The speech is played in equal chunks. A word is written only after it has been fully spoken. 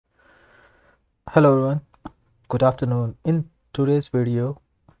Hello everyone, good afternoon. In today's video,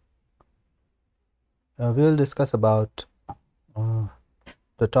 we will discuss about uh,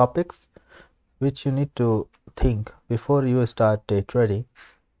 the topics which you need to think before you start day trading.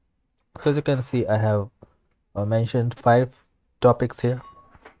 So as you can see, I have mentioned 5 topics here.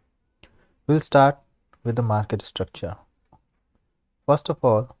 We'll start with the market structure. First of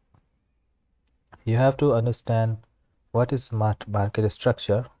all, you have to understand what is market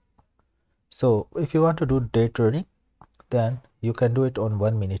structure. So if you want to do day trading, then you can do it on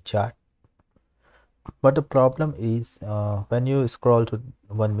 1-minute chart. But the problem is when you scroll to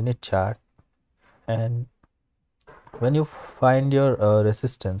 1-minute chart and when you find your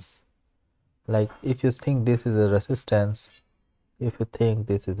resistance, like if you think this is a resistance,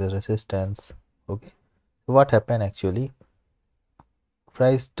 okay, so what happened actually,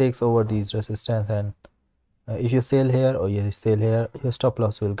 price takes over these resistance, and if you sell here or you sell here, your stop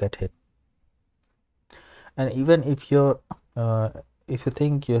loss will get hit. And even if you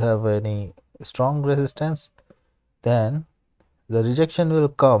think you have any strong resistance, then the rejection will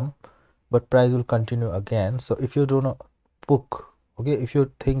come, but price will continue again. So if you do not book, okay, if you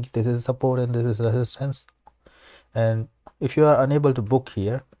think this is support and this is resistance, and if you are unable to book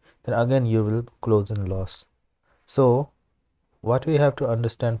here, then again you will close in loss. So what we have to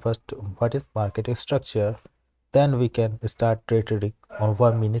understand first, what is market structure, then we can start trading on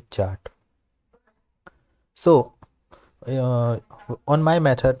 1-minute chart. So on my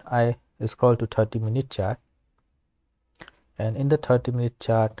method, I scroll to 30-minute chart, and in the 30-minute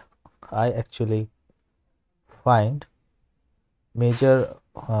chart I actually find major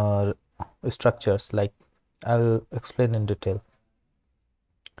structures, like I will explain in detail.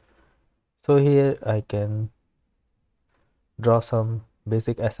 So here I can draw some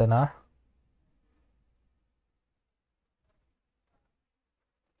basic SNR.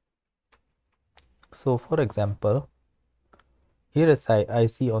 So for example, here as I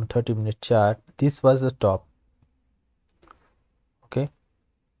see on 30-minute chart, this was the top. Okay,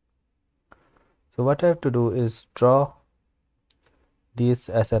 so what I have to do is draw these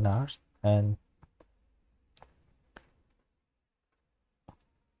SNRs, and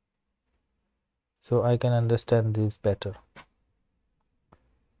so I can understand this better.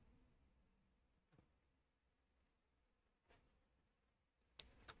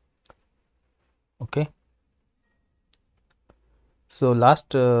 Okay, so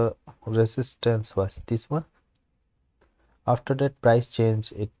last resistance was this one. After that, price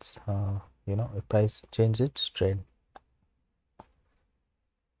changed its price changed its trend.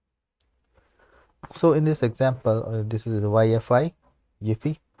 So in this example, this is the YFI,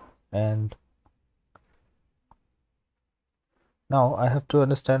 YFI, and now I have to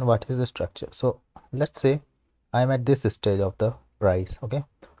understand what is the structure. So let's say I'm at this stage of the price. Okay,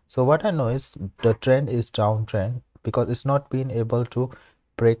 so what I know is the trend is downtrend because it's not been able to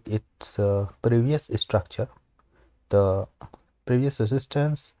break its previous structure. The previous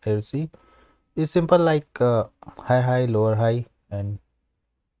resistance, here you see, is simple, like high, lower high, and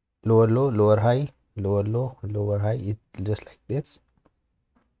lower low, lower high, lower low, lower high. It's just like this.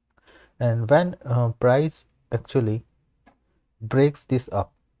 And when price actually breaks this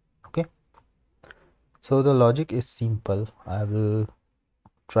up, okay, so the logic is simple. I will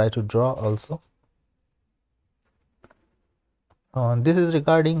try to draw also. This is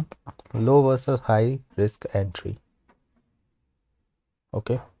regarding low versus high risk entry.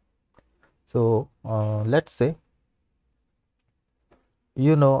 Okay, so let's say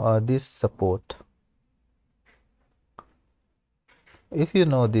this support. If you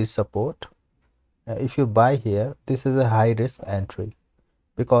know this support, if you buy here, this is a high risk entry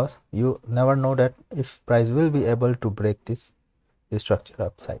because you never know that if price will be able to break this structure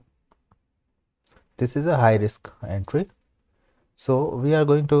upside. This is a high risk entry. So we are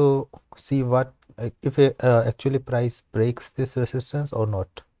going to see what if actually price breaks this resistance or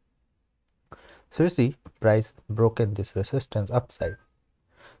not. So you see, price broken this resistance upside.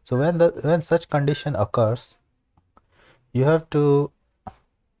 So when such condition occurs, you have to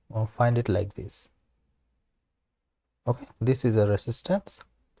find it like this. Okay, this is a resistance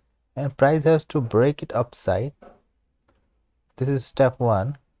and price has to break it upside. This is step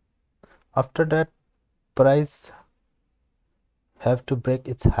 1. After that, price have to break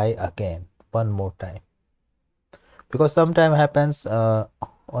its high again one more time, because sometime happens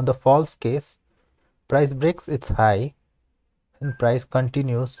on the false case, price breaks its high and price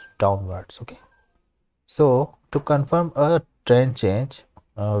continues downwards. Okay, so to confirm a trend change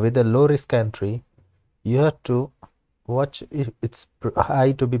with a low risk entry, you have to watch its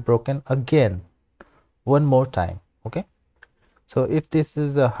high to be broken again one more time. Okay, so if this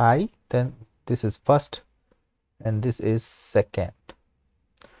is a high, then this is first and this is second.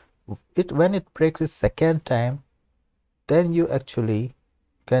 When it breaks its second time, then you actually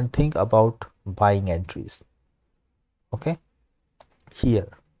can think about buying entries. Okay, here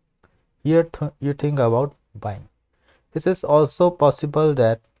you think about buying. It is also possible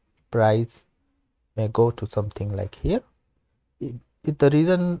that price may go to something like here. The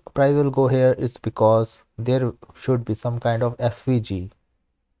reason price will go here is because there should be some kind of FVG,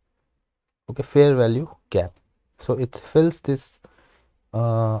 okay, fair value gap. So it fills this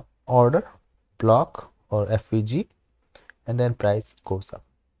order block or FVG, and then price goes up.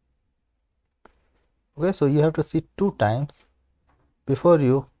 Okay, so you have to see 2 times before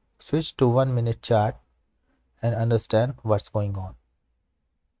you switch to 1 minute chart and understand what's going on.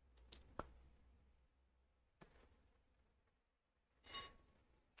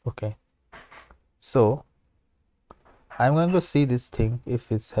 Okay, so I'm going to see this thing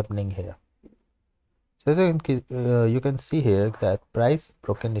if it's happening here. So you can see here that price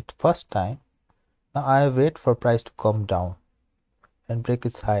broken it first time. Now I wait for price to come down and break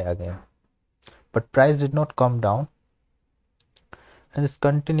its high again, but price did not come down and it's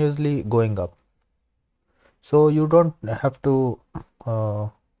continuously going up. So you don't have to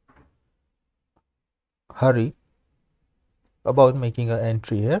hurry about making an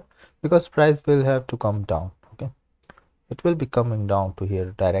entry here, because price will have to come down. Okay, it will be coming down to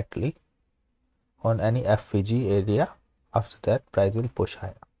here directly on any FVG area. After that, price will push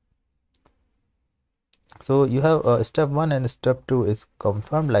higher. So you have step 1 and step 2 is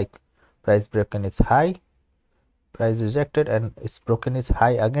confirmed, like price broken is high, price rejected, and it's broken is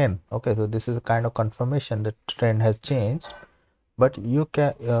high again. Okay, so this is a kind of confirmation that trend has changed. But you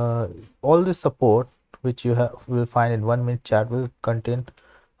can all the support which you will find in 1 minute chart will contain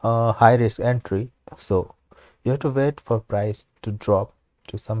high risk entry. So you have to wait for price to drop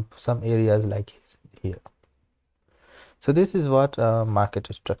to some areas like here. So this is what market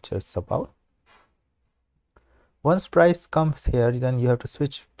structure is about. Once price comes here, then you have to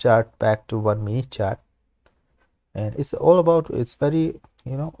switch chart back to 1 minute chart, and it's all about, it's very,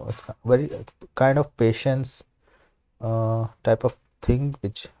 it's very kind of patience type of thing,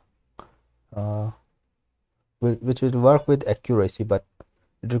 which will work with accuracy, but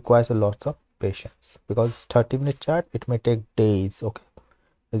it requires a lot of patience, because 30-minute chart, it may take days. Okay,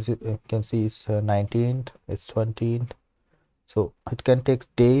 as you can see, it's 19th, it's 20th, so it can take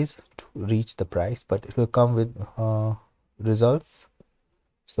days to reach the price, but it will come with results.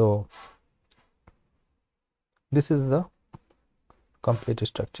 So this is the complete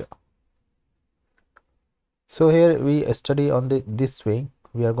structure. So here we study on this swing.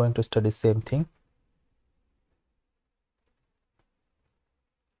 We are going to study same thing.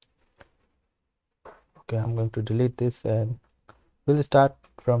 Okay, I'm going to delete this and we'll start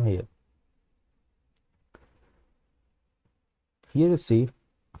from here. Here you see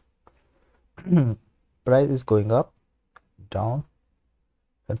price is going up, down,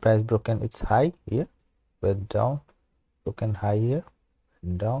 and price broken its high here, went down, broken high here,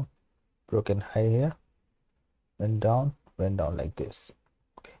 down, broken high here, went down like this.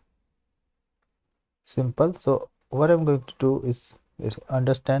 Okay, simple. So what I'm going to do is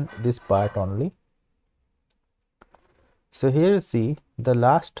understand this part only. So here you see the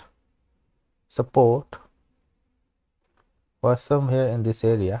last support was somewhere in this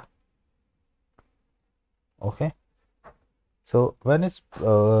area. Okay, so when it's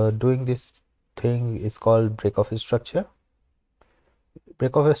doing this thing is called break of structure.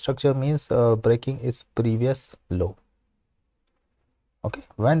 Break of structure means breaking its previous low. Okay,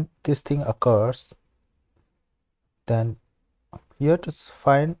 when this thing occurs, then you have to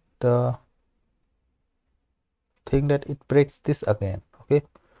find the thing that it breaks this again. Okay,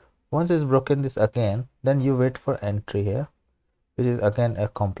 once it's broken this again, then you wait for entry here, which is again a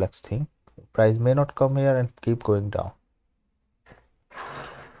complex thing. Price may not come here and keep going down,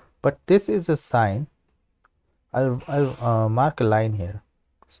 but this is a sign. I'll mark a line here.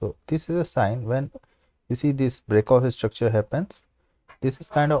 So this is a sign when you see this break of structure happens. This is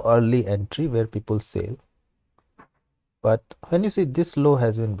kind of early entry where people sell, but when you see this low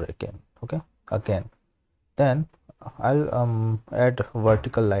has been broken, okay, again, then I'll add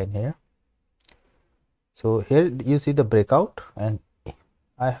vertical line here. So here you see the breakout, and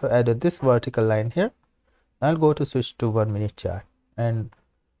I have added this vertical line here. I'll go to switch to 1 minute chart and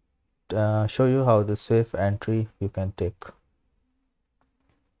show you how the safe entry you can take.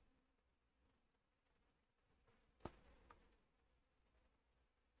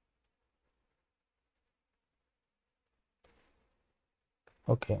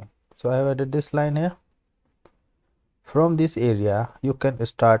 Okay, so I have added this line here. From this area you can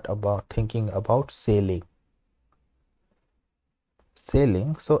start about thinking about selling.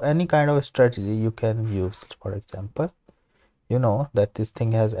 So any kind of strategy you can use. For example, you know that this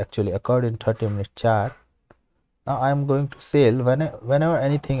thing has actually occurred in 30-minute chart. Now I'm going to sell whenever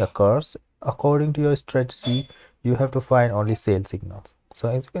anything occurs. According to your strategy, you have to find only sale signals. So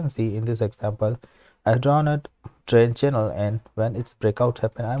as you can see in this example, I've drawn a trend channel, and when its breakout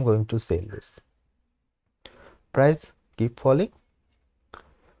happen, I'm going to sell this. Price keep falling.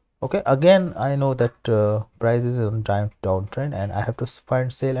 Okay, again I know that price is on downtrend, and I have to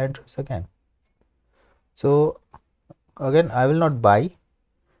find sale entries again. So again I will not buy,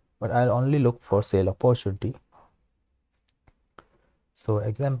 but I'll only look for sale opportunity. So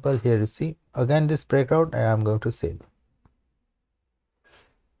example, here you see again this breakout, and I'm going to sell.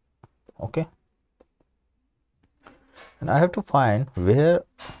 Okay, and I have to find where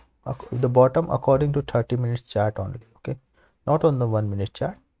the bottom according to 30-minute chart only. Okay, not on the 1-minute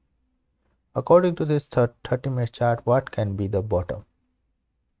chart. According to this 30-minute chart, what can be the bottom?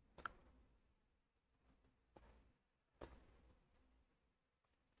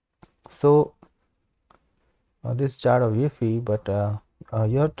 So this chart of Yiffy, but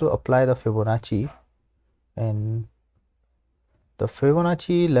you have to apply the Fibonacci, and the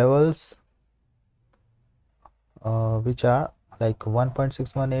Fibonacci levels which are like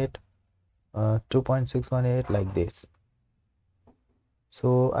 1.618, 2.618, like this.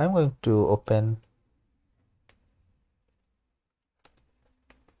 So I'm going to open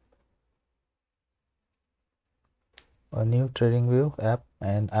a new TradingView app,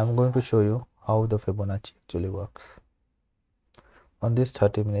 and I'm going to show you how the Fibonacci actually works on this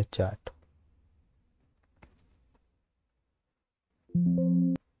 30-minute chart.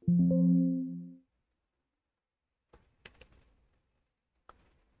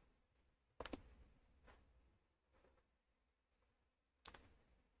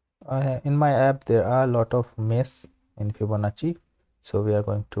 In my app there are a lot of mess in Fibonacci, so we are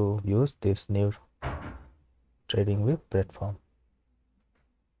going to use this new TradingView platform.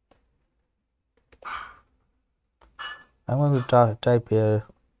 I'm going to type here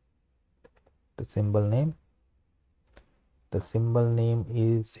the symbol name. The symbol name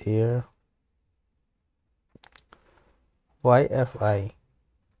is here YFI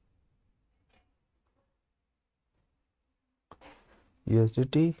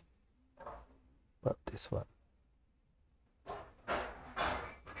USDT, but this one.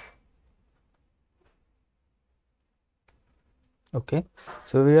 Okay,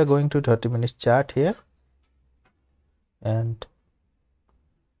 so we are going to 30-minute chart here, and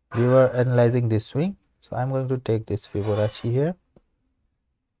we were analyzing this swing. So I'm going to take this Fibonacci here,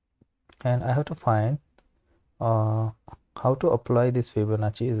 and I have to find how to apply this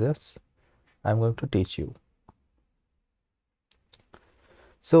Fibonacci. Is this I'm going to teach you.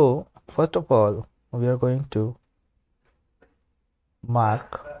 So first of all, we are going to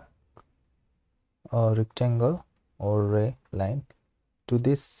mark a rectangle or ray line to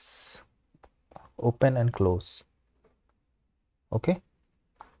this open and close. Okay,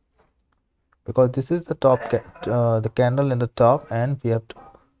 because this is the top the candle in the top, and we have to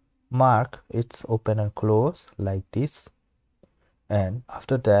mark its open and close like this, and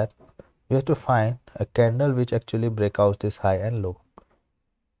after that we have to find a candle which actually break out this high and low.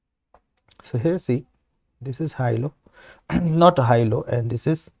 So here see, this is high low not a high low, and this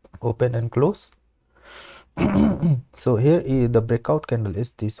is open and close. So here is the breakout candle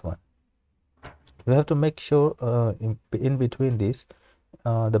is this one. We have to make sure in between this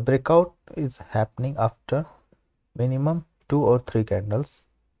the breakout is happening after minimum 2 or 3 candles.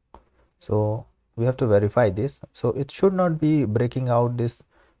 So we have to verify this. So it should not be breaking out this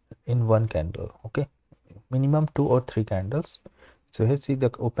in one candle. Okay, minimum 2 or 3 candles. So here see the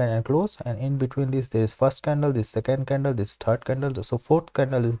open and close, and in between this there is first candle, this second candle, this third candle. So fourth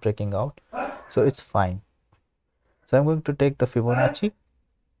candle is breaking out, so it's fine. So I'm going to take the Fibonacci,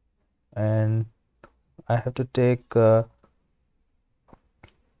 and I have to take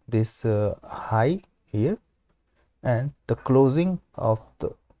this high here, and the closing of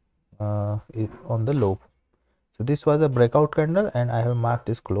the on the low. So this was a breakout candle, and I have marked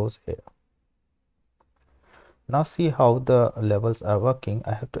this close here. Now see how the levels are working.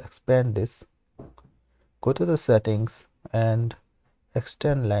 I have to expand this, go to the settings and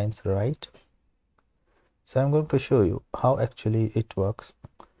extend lines right. So I'm going to show you how actually it works.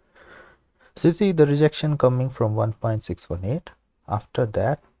 So you see the rejection coming from 1.618. After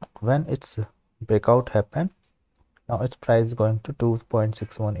that, when its breakout happen, now its price is going to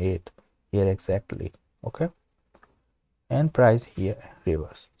 2.618 here exactly. Okay, and price here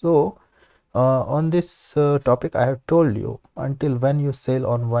reverse. So On this topic, I have told you until when you sell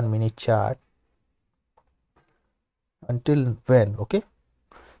on 1 minute chart, until when, okay?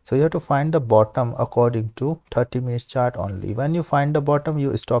 So you have to find the bottom according to 30 minutes chart only. When you find the bottom,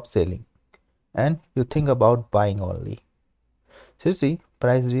 you stop selling and you think about buying only. So you see,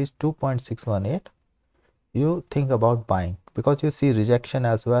 price reached 2.618. You think about buying because you see rejection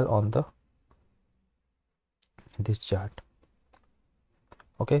as well on the this chart.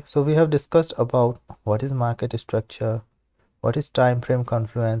 Okay, so we have discussed about what is market structure, what is time frame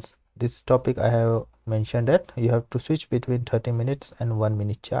confluence. This topic I have mentioned that you have to switch between 30 minutes and 1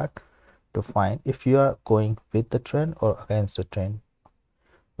 minute chart to find if you are going with the trend or against the trend.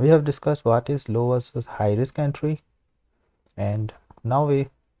 We have discussed what is low versus high risk entry, and now we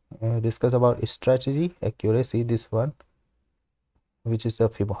discuss about strategy, accuracy, this one, which is the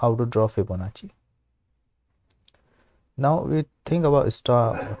how to draw Fibonacci. Now we think about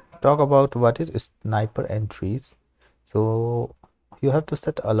talk about what is sniper entries. So you have to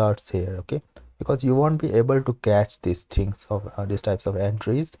set alerts here, okay, because you won't be able to catch these things of these types of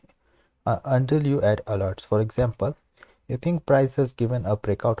entries until you add alerts. For example, you think price has given a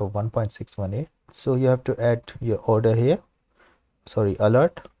breakout of 1.618, so you have to add your order here, sorry,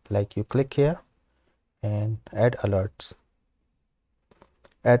 alert, like you click here and add alerts,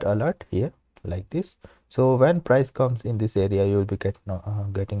 add alert here like this. So when price comes in this area, you will be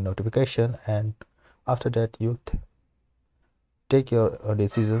getting notification, and after that you take your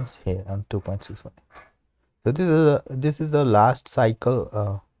decisions here on 2.61. So this is the last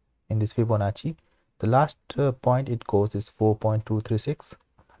cycle in this Fibonacci. The last point it goes is 4.236.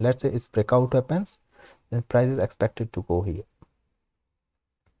 Let's say its breakout happens, then price is expected to go here.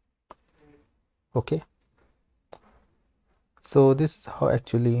 Okay, so this is how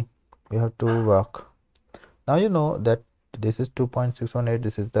actually we have to work. Now you know that this is 2.618,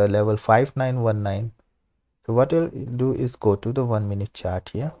 this is the level 5919. So what you'll do is go to the 1 minute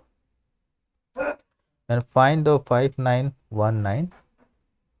chart here and find the 5919,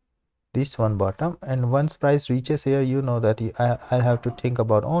 this one bottom, and once price reaches here, you know that I have to think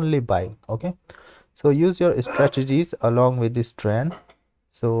about only buying. Okay, so use your strategies along with this trend.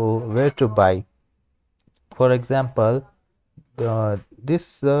 So where to buy? For example, this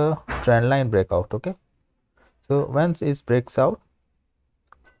is the trend line breakout. Okay, so once it breaks out,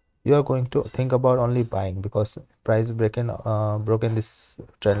 you are going to think about only buying because price broken this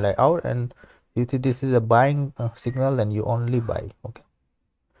trend line out, and you think this is a buying signal, then you only buy. Okay,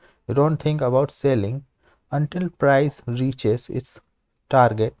 you don't think about selling until price reaches its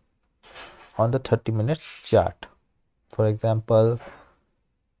target on the 30 minutes chart. For example,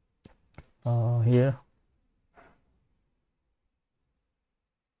 here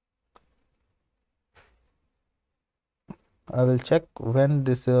I will check when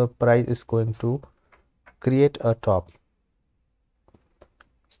this price is going to create a top.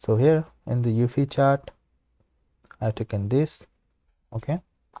 So here in the UV chart, I've taken this, okay,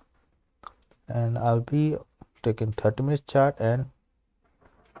 and I'll be taking 30 minutes chart, and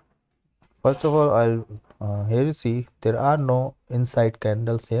first of all I'll here you see there are no inside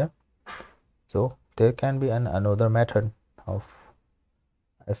candles here, so there can be another method of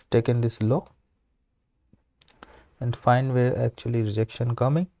I've taken this low and find where actually rejection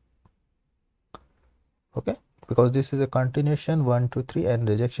coming. Okay, because this is a continuation 1 2 3 and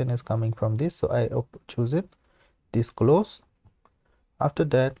rejection is coming from this, so I choose it, this close. After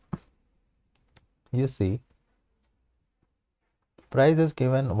that you see price is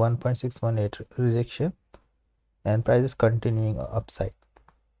given 1.618 rejection and price is continuing upside.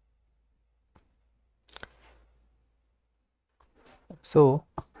 So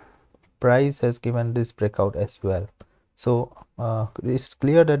price has given this breakout as well. So it's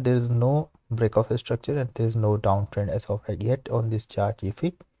clear that there is no break of structure and there is no downtrend as of yet on this chart if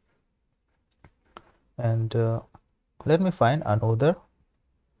and let me find another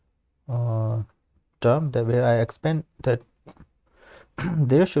term that where I explain that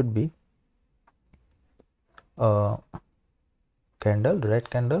there should be a candle, red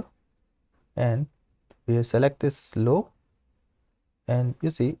candle, and we select this low, and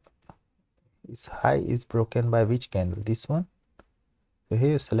you see its high is broken by which candle? This one. So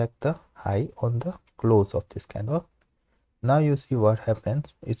here you select the high on the close of this candle. Now you see what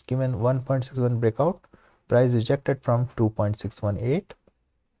happens. It's given 1.61 breakout, price rejected from 2.618.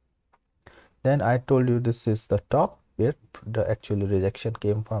 Then I told you this is the top where the actual rejection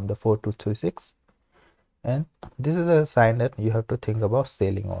came from, the 4236, and this is a sign that you have to think about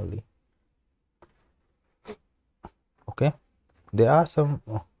selling only. Okay, there are some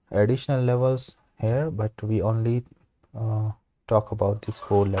additional levels here, but we only talk about these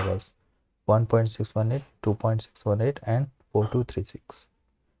 4 levels. 1.618, 2.618 and 4236.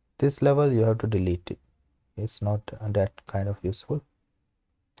 This level you have to delete it. It's not that kind of useful.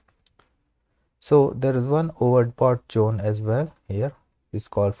 So there is one overbought zone as well here. It's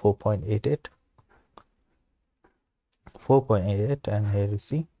called 4.88. 4.88, and here you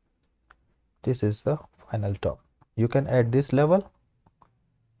see this is the final top. You can add this level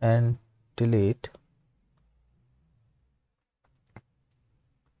and delete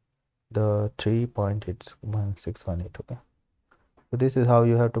the 3.618. Okay, so this is how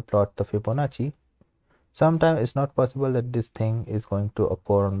you have to plot the Fibonacci. Sometimes it's not possible that this thing is going to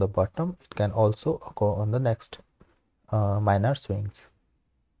occur on the bottom. It can also occur on the next minor swings.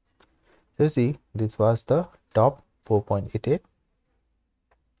 So you see, this was the top 4.88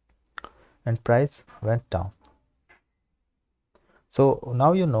 and price went down. So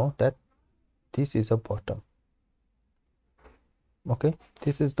now you know that this is a bottom. Okay,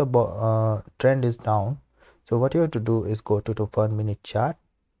 this is the trend is down. So what you have to do is go to the 1 minute chart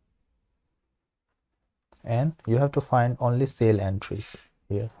and you have to find only sale entries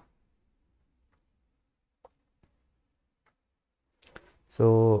here.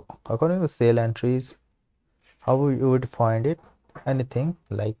 So according to sale entries, how you would find it? Anything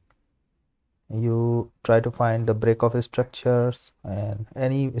like you try to find the breakoff structures and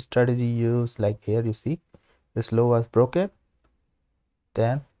any strategy used, like here you see this low was broken,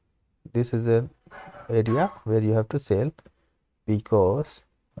 then this is an area where you have to sell because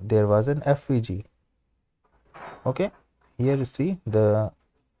there was an FVG. Okay, here you see the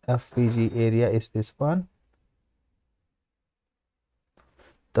FVG area is this one,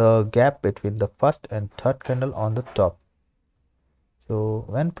 the gap between the first and third candle on the top. So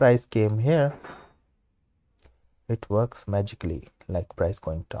when price came here, it works magically like price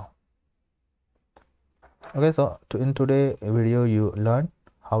going down. Okay, so in today's video you learn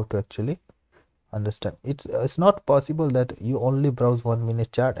how to actually understand. It's not possible that you only browse 1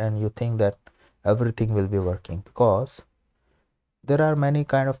 minute chart and you think that everything will be working, because there are many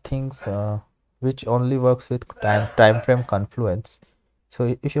kind of things which only works with time frame confluence.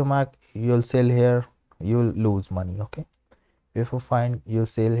 So if you mark you'll sell here, you'll lose money. Okay, if you find you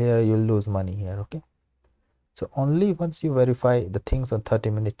sell here, you'll lose money here. Okay, so only once you verify the things on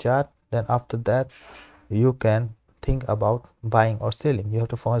 30-minute chart, then after that you can think about buying or selling. You have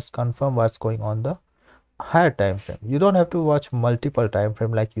to first confirm what's going on the higher time frame. You don't have to watch multiple time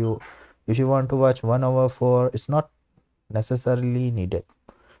frame, like if you want to watch 1 hour for, it's not necessarily needed.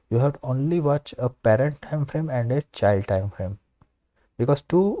 You have to only watch a parent time frame and a child time frame, because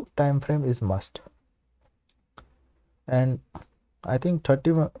 2 time frame is must. And I think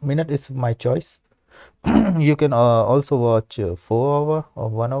 30-minute is my choice. You can also watch 4 hour or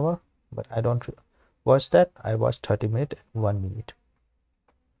 1 hour, but I don't watch that. I watch 30-minute and 1 minute.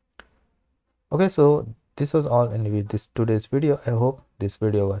 Okay, so this was all in this today's video. I hope this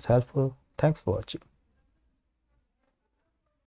video was helpful. Thanks for watching.